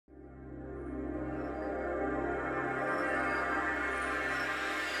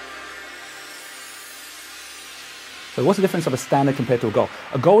So what's the difference of a standard compared to a goal?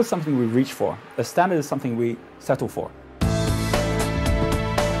 A goal is something we reach for. A standard is something we settle for.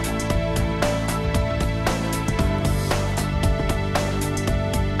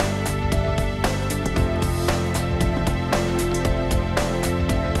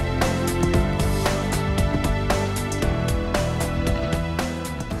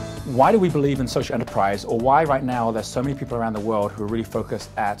 Why do we believe in social enterprise, or why right now there's so many people around the world who are really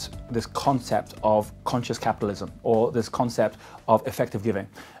focused at this concept of conscious capitalism, or this concept of effective giving?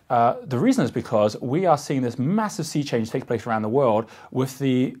 The reason is because we are seeing this massive sea change take place around the world with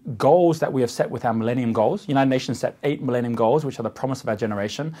the goals that we have set with our Millennium Goals. United Nations set 8 Millennium Goals, which are the promise of our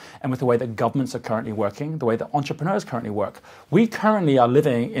generation, and with the way that governments are currently working, the way that entrepreneurs currently work. We currently are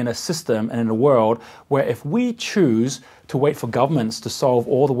living in a system and in a world where if we choose to wait for governments to solve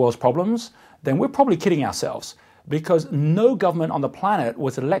all the world's problems, then we're probably kidding ourselves, because no government on the planet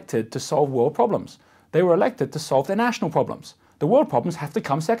was elected to solve world problems. They were elected to solve their national problems. The world problems have to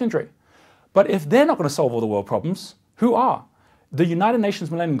come secondary. But if they're not going to solve all the world problems, who are? The United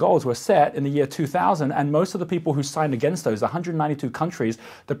Nations Millennium Goals were set in the year 2000, and most of the people who signed against those, 192 countries,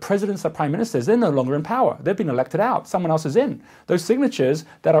 the presidents, the prime ministers, they're no longer in power. They've been elected out. Someone else is in. Those signatures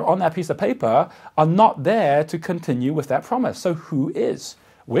that are on that piece of paper are not there to continue with that promise. So who is?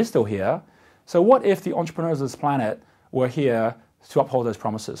 We're still here. So what if the entrepreneurs of this planet were here to uphold those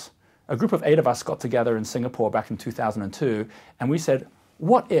promises? A group of 8 of us got together in Singapore back in 2002, and we said,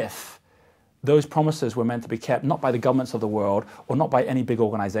 what if those promises were meant to be kept not by the governments of the world or not by any big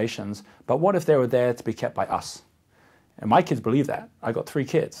organizations, but what if they were there to be kept by us? And my kids believe that. I got 3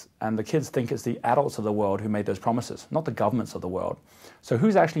 kids, and the kids think it's the adults of the world who made those promises, not the governments of the world. So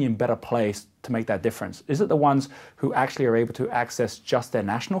who's actually in better place to make that difference? Is it the ones who actually are able to access just their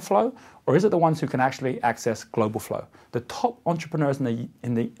national flow, or is it the ones who can actually access global flow? The top entrepreneurs in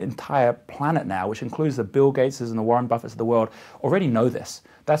the entire planet now, which includes the Bill Gateses and the Warren Buffetts of the world, already know this.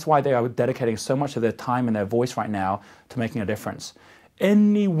 That's why they are dedicating so much of their time and their voice right now to making a difference.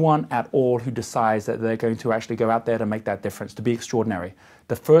 Anyone at all who decides that they're going to actually go out there to make that difference, to be extraordinary,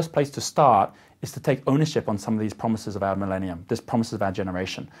 the first place to start is to take ownership on some of these promises of our millennium, these promises of our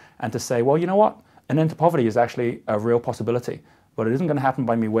generation, and to say, well, you know what? An end to poverty is actually a real possibility, but it isn't going to happen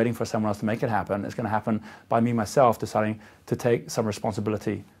by me waiting for someone else to make it happen. It's going to happen by me myself deciding to take some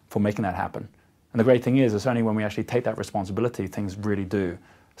responsibility for making that happen. And the great thing is, it's only when we actually take that responsibility, things really do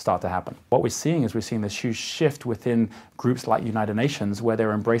start to happen. What we're seeing is we're seeing this huge shift within groups like United Nations, where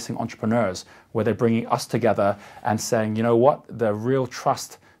they're embracing entrepreneurs, where they're bringing us together and saying, you know what, the real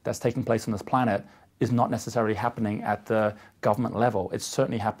trust that's taking place on this planet is not necessarily happening at the government level. It's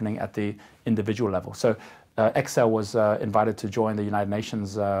certainly happening at the individual level. So Excel was invited to join the United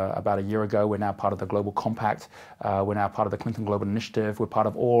Nations about a year ago. We're now part of the Global Compact. We're now part of the Clinton Global Initiative. We're part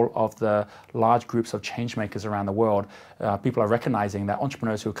of all of the large groups of change makers around the world. People are recognizing that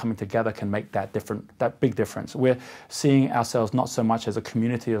entrepreneurs who are coming together can make that big difference. We're seeing ourselves not so much as a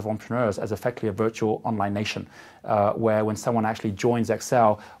community of entrepreneurs as effectively a virtual online nation, where when someone actually joins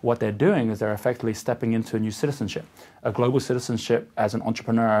Excel, what they're doing is they're effectively stepping into a new citizenship, a global citizenship as an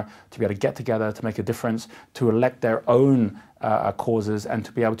entrepreneur, to be able to get together, to make a difference, to elect their own causes, and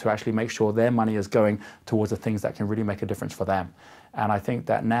to be able to actually make sure their money is going towards the things that can really make a difference for them. And I think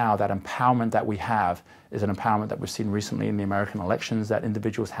that now that empowerment that we have is an empowerment that we've seen recently in the American elections, that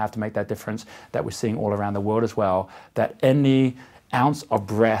individuals have to make that difference, that we're seeing all around the world as well, that any ounce of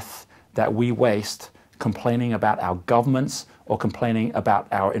breath that we waste complaining about our governments or complaining about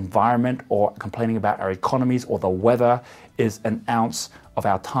our environment or complaining about our economies or the weather is an ounce of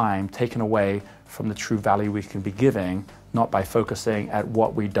our time taken away from the true value we can be giving, not by focusing at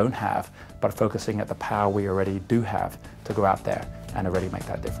what we don't have, but focusing at the power we already do have to go out there and already make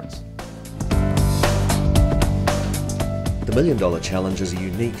that difference. The $1 Million Challenge is a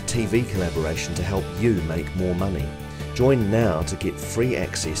unique TV collaboration to help you make more money. Join now to get free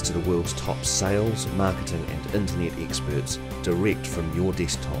access to the world's top sales, marketing and internet experts direct from your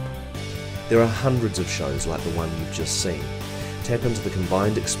desktop. There are hundreds of shows like the one you've just seen. Tap into the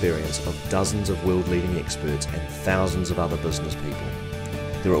combined experience of dozens of world-leading experts and thousands of other business people.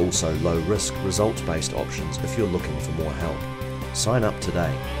 There are also low-risk, results-based options if you're looking for more help. Sign up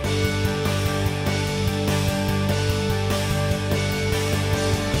today.